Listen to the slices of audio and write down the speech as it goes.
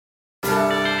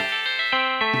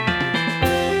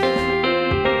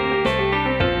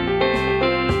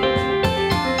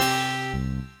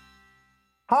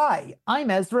Hi, I'm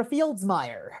Ezra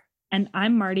Fieldsmeyer. And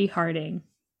I'm Marty Harding.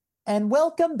 And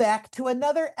welcome back to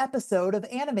another episode of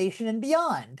Animation and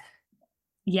Beyond.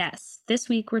 Yes, this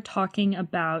week we're talking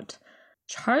about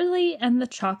Charlie and the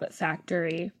Chocolate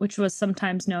Factory, which was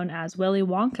sometimes known as Willy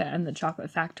Wonka and the Chocolate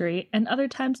Factory, and other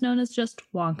times known as just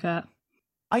Wonka.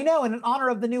 I know, in honor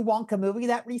of the new Wonka movie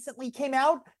that recently came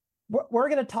out, we're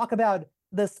going to talk about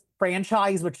this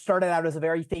franchise, which started out as a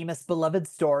very famous, beloved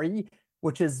story,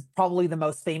 which is probably the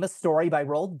most famous story by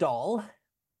Roald Dahl.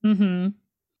 Mm-hmm.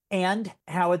 And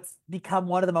how it's become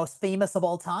one of the most famous of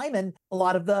all time and a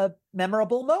lot of the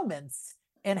memorable moments,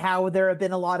 and how there have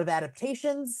been a lot of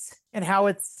adaptations and how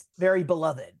it's very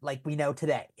beloved like we know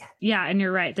today. Yeah, and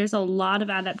you're right. There's a lot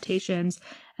of adaptations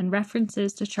and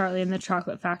references to Charlie and the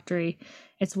Chocolate Factory.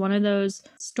 It's one of those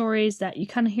stories that you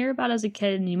kind of hear about as a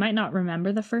kid and you might not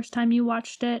remember the first time you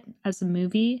watched it as a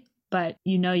movie, but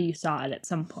you know you saw it at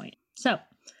some point. So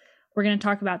we're going to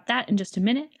talk about that in just a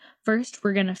minute. First,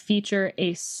 we're going to feature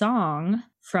a song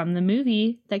from the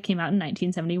movie that came out in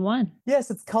 1971.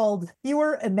 Yes, it's called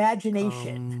Pure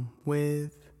Imagination. Come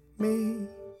with me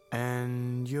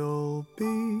and you'll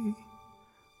be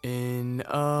in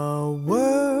a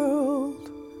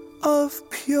world of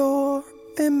pure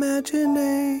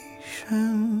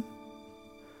imagination.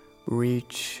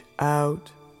 Reach out,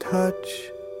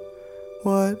 touch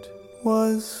what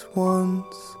was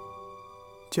once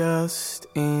just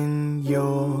in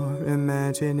your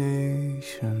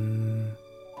imagination.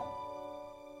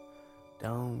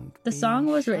 The song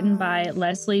was written by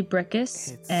Leslie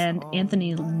Bricusse and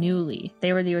Anthony Newley.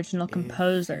 They were the original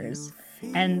composers.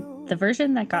 And the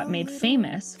version that got made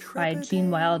famous by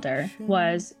Gene Wilder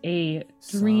was a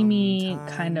dreamy,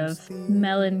 kind of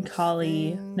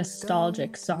melancholy,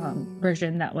 nostalgic song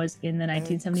version that was in the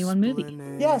 1971 movie.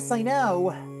 Yes, I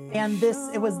know. And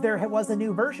there was a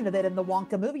new version of it in the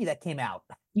Wonka movie that came out.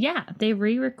 Yeah, they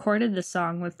re-recorded the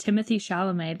song with Timothée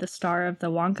Chalamet, the star of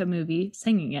the Wonka movie,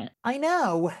 singing it. I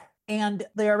know. And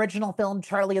the original film,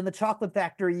 Charlie and the Chocolate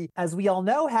Factory, as we all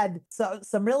know, had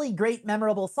some really great,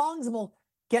 memorable songs, and we'll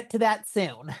get to that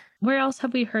soon. Where else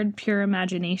have we heard Pure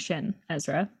Imagination,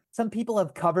 Ezra? Some people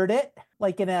have covered it,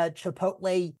 like in a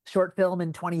Chipotle short film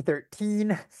in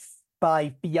 2013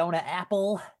 by Fiona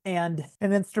Apple, and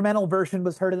an instrumental version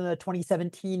was heard in the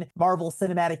 2017 Marvel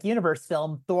Cinematic Universe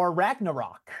film, Thor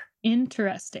Ragnarok.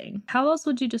 Interesting. How else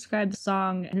would you describe the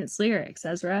song and its lyrics,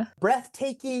 Ezra?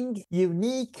 Breathtaking,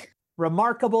 unique,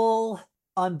 remarkable,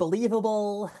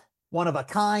 unbelievable, one of a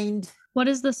kind. What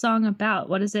is the song about?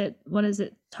 What is it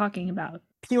talking about?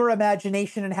 Pure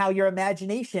imagination and how your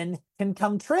imagination can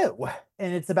come true.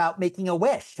 And it's about making a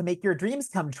wish to make your dreams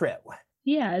come true.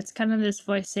 Yeah, it's kind of this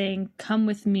voice saying, come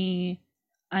with me.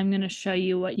 I'm going to show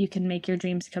you what you can make your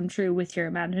dreams come true with your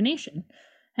imagination.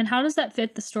 And how does that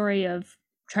fit the story of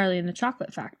Charlie and the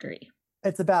Chocolate Factory?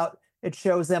 It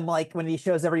shows them, like, when he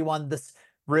shows everyone this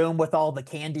room with all the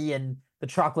candy and the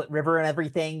chocolate river and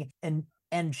everything, and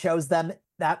shows them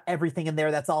that everything in there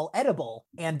that's all edible.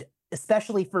 And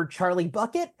especially for Charlie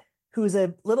Bucket, who's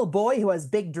a little boy who has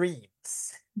big dreams.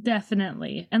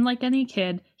 Definitely. And like any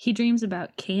kid, he dreams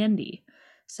about candy.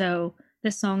 So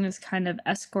this song is kind of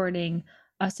escorting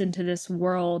us into this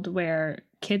world where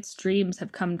kids' dreams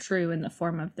have come true in the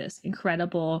form of this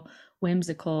incredible,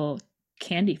 whimsical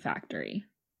candy factory.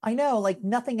 I know, like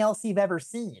nothing else you've ever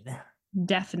seen.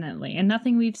 Definitely. And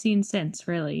nothing we've seen since,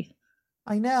 really.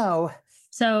 I know.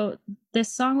 So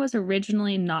this song was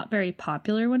originally not very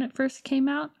popular when it first came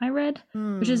out, I read,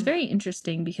 which is very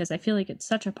interesting because I feel like it's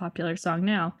such a popular song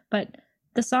now. But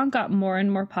the song got more and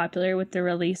more popular with the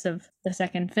release of the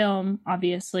second film,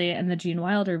 obviously, and the Gene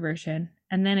Wilder version.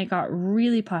 And then it got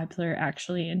really popular,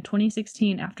 actually, in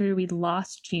 2016 after we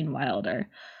lost Gene Wilder.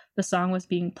 The song was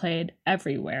being played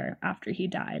everywhere after he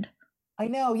died. I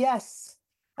know, yes.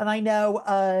 And I know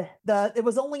it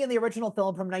was only in the original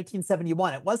film from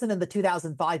 1971. It wasn't in the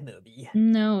 2005 movie.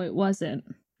 No, it wasn't.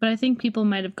 But I think people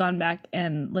might have gone back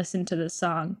and listened to this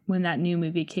song when that new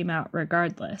movie came out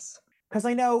regardless. Because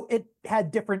I know it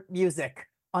had different music,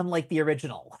 unlike the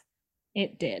original.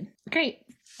 It did. Great.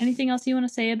 Anything else you want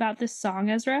to say about this song,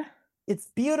 Ezra? It's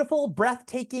beautiful,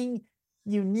 breathtaking,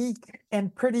 unique,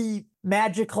 and pretty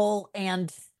magical,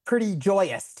 and pretty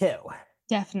joyous, too.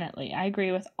 Definitely. I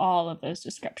agree with all of those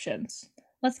descriptions.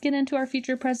 Let's get into our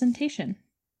feature presentation.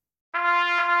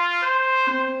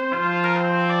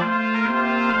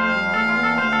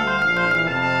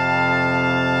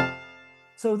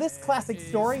 So this classic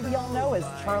story we all know as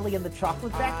Charlie and the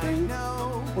Chocolate Factory,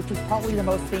 which is probably the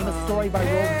most famous story by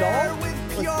Roald Dahl, was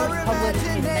first published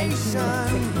in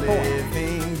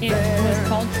 1964. It was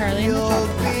called Charlie and the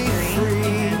Chocolate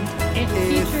Factory, and It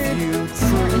featured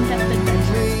more in-depth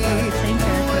adventures of the same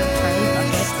character, Charlie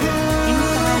Bucket,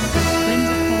 inside the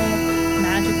whimsical,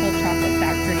 magical chocolate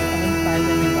factory owned by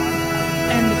Willy Wonka.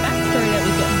 And the backstory that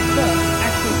we get in the book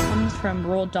actually comes from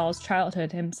Roald Dahl's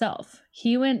childhood himself.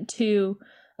 He went to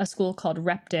a school called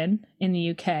Repton in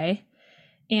the UK,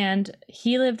 and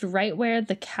he lived right where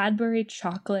the Cadbury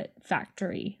chocolate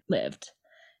factory lived.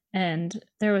 And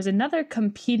there was another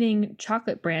competing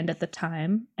chocolate brand at the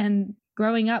time, and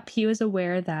growing up, he was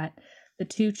aware that the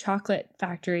two chocolate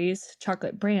factories,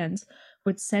 chocolate brands,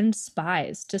 would send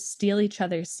spies to steal each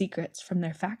other's secrets from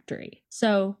their factory.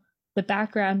 So the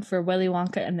background for Willy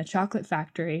Wonka and the Chocolate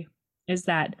Factory is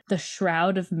that the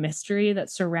shroud of mystery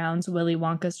that surrounds Willy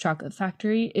Wonka's chocolate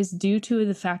factory is due to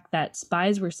the fact that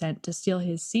spies were sent to steal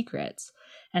his secrets.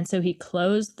 And so he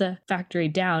closed the factory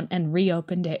down and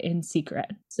reopened it in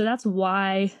secret. So that's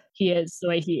why he is the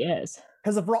way he is.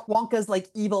 Because of Wonka's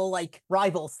evil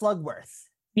rival Slugworth.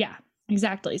 Yeah,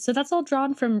 exactly. So that's all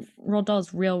drawn from Roald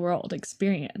Dahl's real world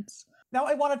experience. Now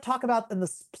I want to talk about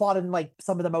this plot in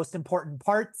some of the most important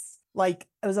parts. It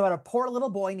was about a poor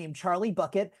little boy named Charlie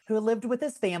Bucket who lived with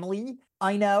his family,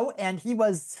 I know, and he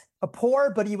was a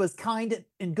poor, but he was kind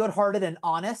and good-hearted and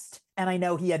honest. And I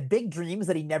know he had big dreams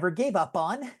that he never gave up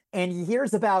on. And he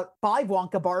hears about 5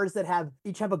 Wonka bars that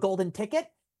each have a golden ticket,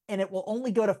 and it will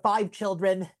only go to 5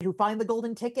 children who find the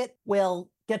golden ticket will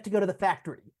get to go to the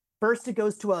factory. First, it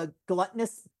goes to a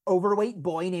gluttonous, overweight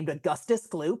boy named Augustus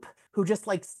Gloop, who just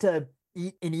likes to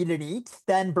eat and eat and eat.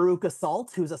 Then Veruca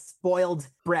Salt, who's a spoiled,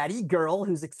 bratty girl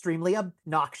who's extremely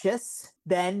obnoxious.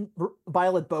 Then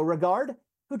Violet Beauregard,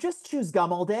 who just chews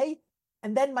gum all day.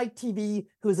 And then Mike TV,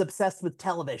 who's obsessed with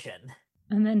television.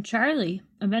 And then Charlie,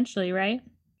 eventually, right?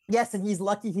 Yes, and he's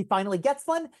lucky he finally gets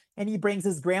one, and he brings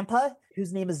his grandpa,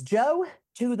 whose name is Joe,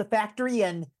 to the factory,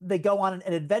 and they go on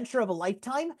an adventure of a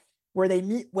lifetime where they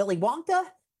meet Willy Wonka,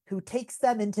 who takes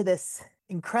them into this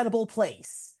incredible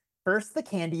place. First, the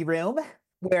candy room,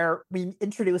 where we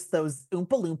introduce those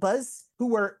Oompa Loompas, who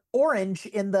were orange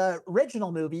in the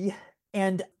original movie,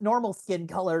 and normal skin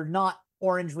color, not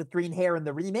orange with green hair in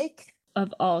the remake.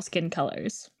 Of all skin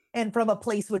colors. And from a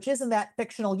place which is in that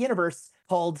fictional universe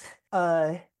called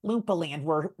Loompa Land,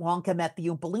 where Wonka met the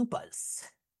Oompa Loompas.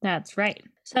 That's right.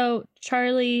 So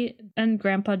Charlie and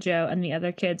Grandpa Joe and the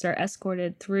other kids are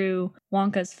escorted through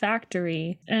Wonka's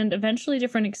factory, and eventually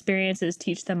different experiences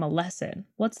teach them a lesson.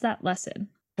 What's that lesson?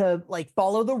 To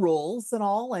follow the rules and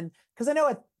all, and because I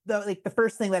know the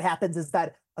first thing that happens is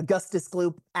that Augustus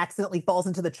Gloop accidentally falls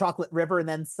into the chocolate river and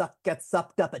then gets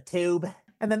sucked up a tube.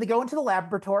 And then they go into the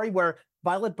laboratory where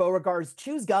Violet Beauregard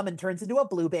chews gum and turns into a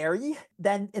blueberry.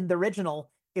 Then in the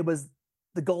original, it was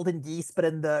the golden geese, but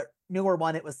in the newer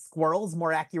one, it was squirrels,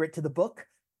 more accurate to the book.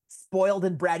 Spoiled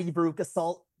and bratty Veruca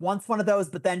Salt wants one of those,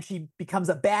 but then she becomes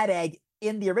a bad egg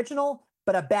in the original,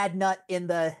 but a bad nut in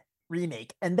the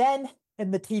remake. And then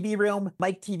in the TV room,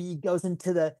 Mike TV goes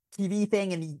into the TV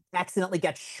thing and he accidentally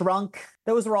gets shrunk.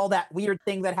 Those are all that weird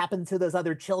thing that happens to those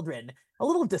other children. A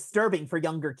little disturbing for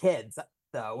younger kids,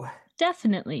 though.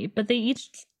 Definitely, but they each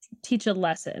teach a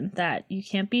lesson that you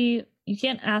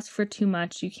can't ask for too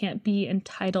much. You can't be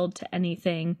entitled to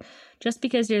anything. Just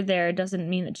because you're there doesn't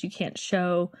mean that you can't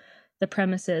show the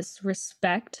premises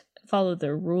respect, follow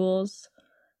the rules,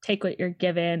 take what you're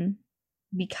given,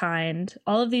 be kind.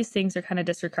 All of these things are kind of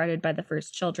disregarded by the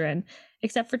first children,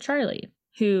 except for Charlie,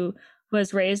 who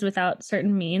was raised without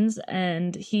certain means,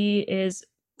 and he is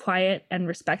quiet and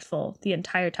respectful the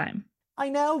entire time. I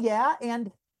know, yeah,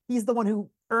 and he's the one who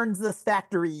earns this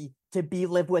factory to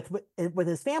live with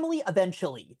his family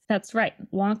eventually. That's right.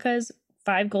 Wonka's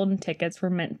 5 golden tickets were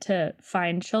meant to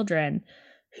find children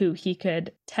who he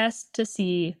could test to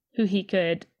see who he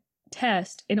could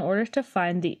test in order to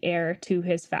find the heir to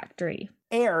his factory.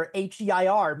 Heir,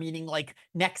 H-E-I-R, meaning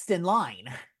next in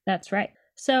line. That's right.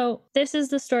 So this is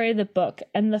the story of the book,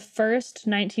 and the first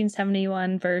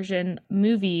 1971 version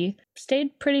movie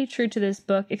stayed pretty true to this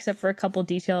book, except for a couple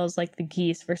details like the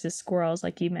geese versus squirrels,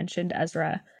 like you mentioned,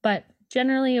 Ezra. But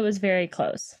generally it was very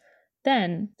close.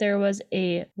 Then there was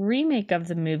a remake of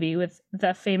the movie with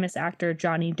the famous actor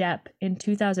Johnny Depp in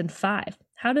 2005.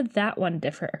 How did that one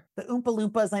differ? The Oompa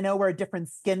Loompas, I know, were a different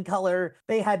skin color.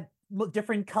 They had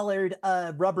different colored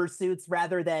rubber suits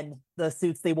rather than the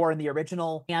suits they wore in the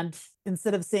original. And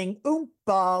instead of saying Oompa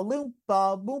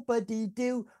Loompa Boompa Dee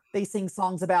Doo, they sing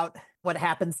songs about what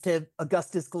happens to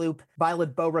Augustus Gloop,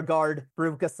 Violet Beauregard,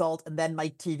 Veruca Salt, and then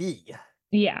Mike TV.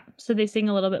 Yeah, so they sing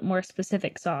a little bit more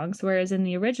specific songs, whereas in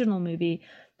the original movie,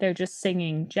 they're just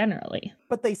singing generally.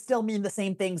 But they still mean the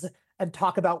same things and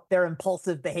talk about their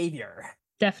impulsive behavior.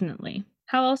 Definitely.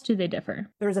 How else do they differ?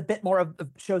 There's a bit more of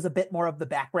shows a bit more of the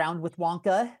background with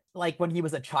Wonka, like when he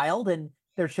was a child, and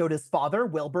they're showed his father,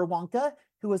 Wilbur Wonka,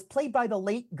 who was played by the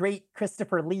late great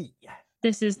Christopher Lee.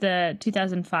 This is the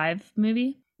 2005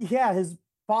 movie? Yeah, his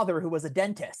father, who was a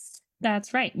dentist.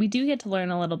 That's right. We do get to learn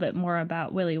a little bit more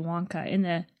about Willy Wonka in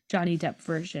the Johnny Depp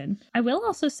version. I will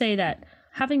also say that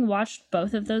having watched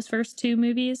both of those first two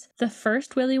movies, the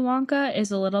first Willy Wonka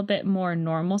is a little bit more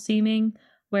normal seeming,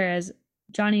 whereas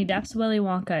Johnny Depp's Willy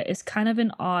Wonka is kind of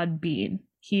an odd bean.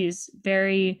 He's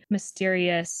very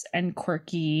mysterious and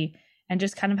quirky and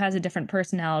just kind of has a different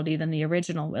personality than the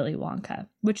original Willy Wonka,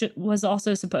 which was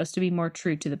also supposed to be more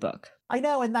true to the book. I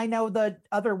know, and I know the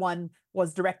other one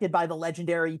was directed by the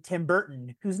legendary Tim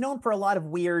Burton, who's known for a lot of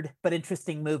weird but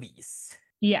interesting movies.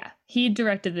 Yeah, he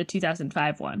directed the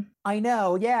 2005 one. I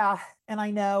know, yeah. And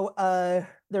I know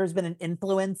there's been an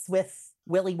influence with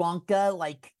Willy Wonka,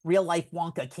 like real life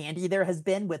Wonka candy there has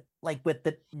been with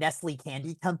the Nestle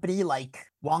Candy Company, like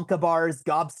Wonka bars,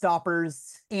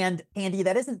 Gobstoppers, and candy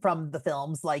that isn't from the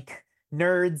films, like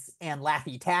Nerds and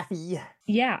Laffy Taffy.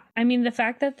 Yeah, I mean, the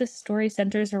fact that the story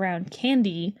centers around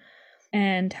candy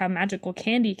and how magical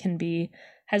candy can be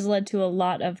has led to a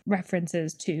lot of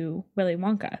references to Willy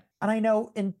Wonka. And I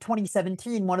know in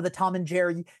 2017, one of the Tom and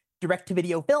Jerry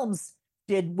direct-to-video films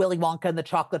did Willy Wonka and the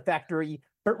Chocolate Factory,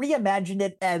 but reimagined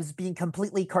it as being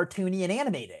completely cartoony and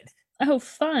animated. Oh,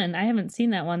 fun. I haven't seen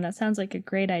that one. That sounds like a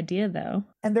great idea, though.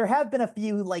 And there have been a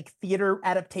few theater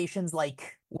adaptations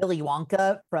like Willy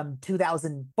Wonka from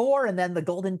 2004, and then The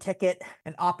Golden Ticket,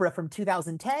 an opera from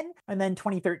 2010. And then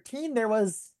 2013, there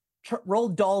was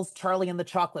Roald Dahl's Charlie and the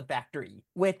Chocolate Factory,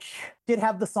 which did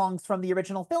have the songs from the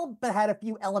original film, but had a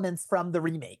few elements from the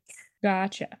remake.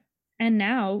 Gotcha. And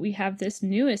now we have this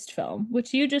newest film,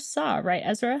 which you just saw, right,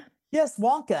 Ezra? Yes,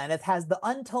 Wonka, and it has the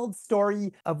untold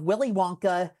story of Willy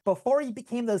Wonka before he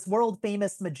became this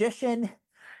world-famous magician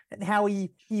and how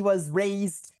he was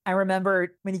raised. I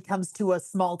remember when he comes to a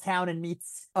small town and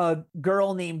meets an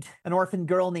orphan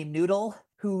girl named Noodle,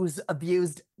 who's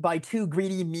abused by two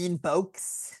greedy, mean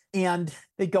folks. And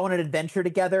they go on an adventure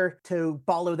together to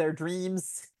follow their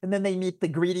dreams. And then they meet the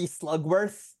greedy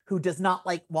Slugworth, who does not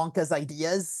like Wonka's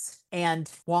ideas. And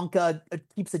Wonka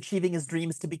keeps achieving his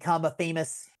dreams to become a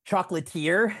famous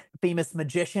chocolatier, famous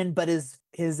magician, but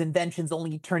his inventions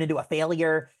only turn into a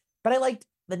failure. But I liked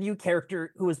the new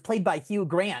character who was played by Hugh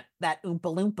Grant, that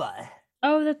Oompa Loompa.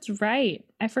 Oh, that's right.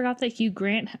 I forgot that Hugh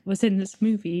Grant was in this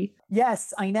movie.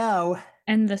 Yes, I know.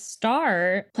 And the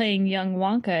star playing young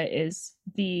Wonka is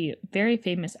the very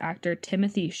famous actor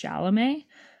Timothée Chalamet,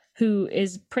 who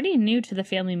is pretty new to the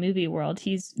family movie world.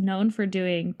 He's known for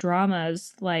doing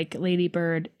dramas like Lady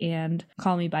Bird and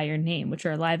Call Me By Your Name, which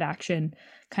are live action,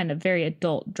 kind of very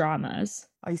adult dramas.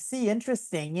 I see.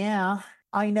 Interesting. Yeah.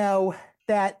 I know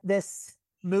that this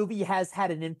movie has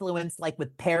had an influence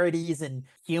with parodies and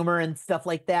humor and stuff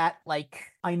like that.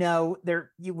 I know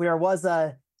there was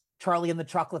a Charlie and the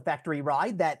Chocolate Factory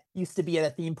ride that used to be at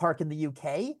a theme park in the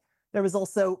UK. There was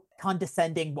also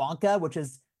Condescending Wonka, which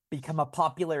has become a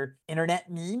popular internet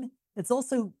meme. There's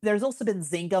also been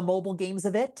Zynga mobile games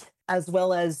of it, as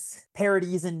well as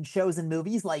parodies in shows and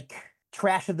movies like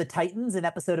Trash of the Titans, an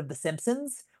episode of The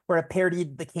Simpsons, where it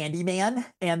parodied the Candyman.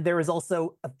 And there was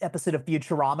also an episode of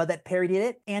Futurama that parodied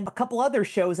it, and a couple other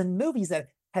shows and movies that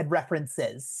had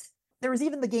references. There was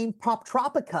even the game Pop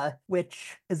Tropica,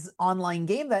 which is an online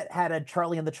game that had a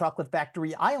Charlie and the Chocolate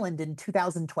Factory island in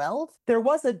 2012. There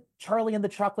was a Charlie and the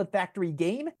Chocolate Factory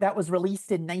game that was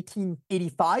released in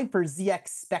 1985 for ZX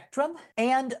Spectrum,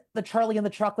 and the Charlie and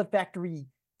the Chocolate Factory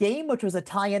game, which was a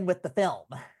tie-in with the film.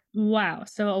 Wow,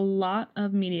 so a lot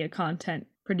of media content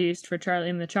produced for Charlie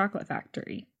and the Chocolate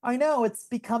Factory. I know, it's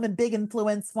become a big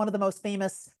influence, one of the most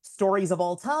famous stories of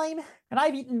all time. And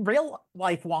I've eaten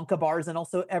real-life Wonka bars and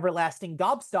also everlasting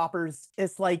Gobstoppers,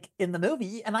 it's in the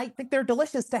movie, and I think they're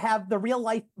delicious to have the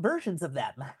real-life versions of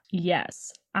them.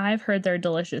 Yes, I've heard they're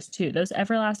delicious too. Those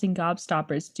everlasting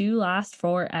Gobstoppers do last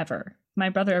forever. My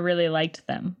brother really liked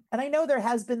them. And I know there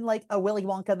has been a Willy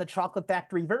Wonka and the Chocolate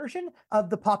Factory version of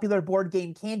the popular board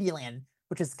game Candyland,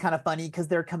 which is kind of funny because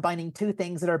they're combining two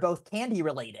things that are both candy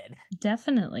related.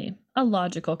 Definitely. A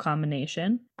logical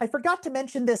combination. I forgot to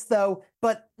mention this though,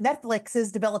 but Netflix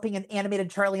is developing an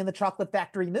animated Charlie and the Chocolate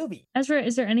Factory movie. Ezra,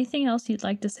 is there anything else you'd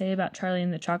like to say about Charlie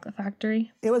and the Chocolate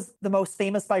Factory? It was the most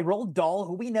famous by Roald Dahl,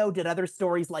 who we know did other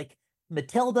stories like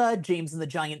Matilda, James and the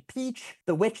Giant Peach,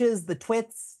 The Witches, The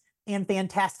Twits, and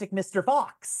Fantastic Mr.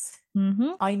 Fox.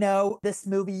 Mm-hmm. I know this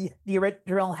movie, the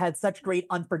original, had such great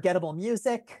unforgettable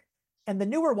music. And the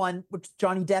newer one, which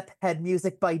Johnny Depp, had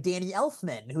music by Danny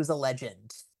Elfman, who's a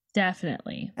legend.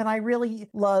 Definitely. And I really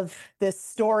love this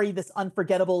story, this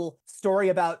unforgettable story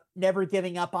about never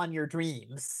giving up on your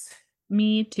dreams.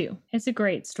 Me too. It's a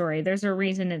great story. There's a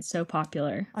reason it's so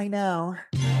popular. I know.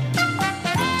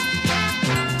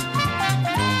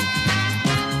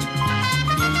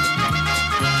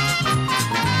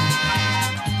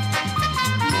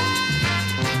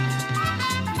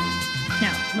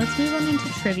 Now, let's move on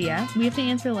into trivia. We have to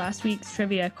answer last week's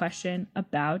trivia question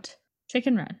about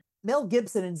Chicken Run. Mel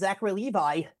Gibson and Zachary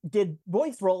Levi did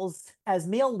voice roles as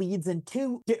male leads in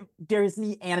two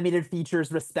Disney animated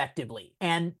features, respectively.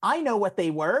 And I know what they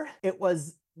were. It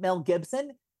was Mel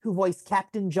Gibson, who voiced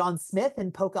Captain John Smith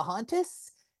in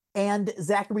Pocahontas, and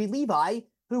Zachary Levi,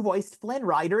 who voiced Flynn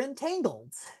Rider in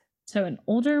Tangled. So an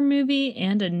older movie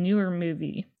and a newer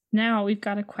movie. Now we've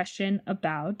got a question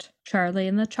about Charlie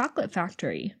and the Chocolate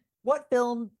Factory. What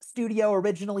film studio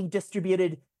originally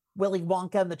distributed Willy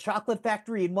Wonka and the Chocolate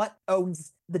Factory, and what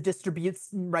owns the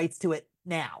distribution rights to it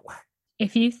now?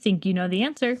 If you think you know the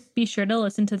answer, be sure to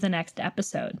listen to the next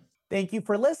episode. Thank you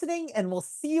for listening, and we'll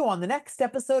see you on the next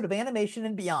episode of Animation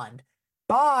and Beyond.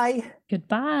 Bye!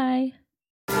 Goodbye!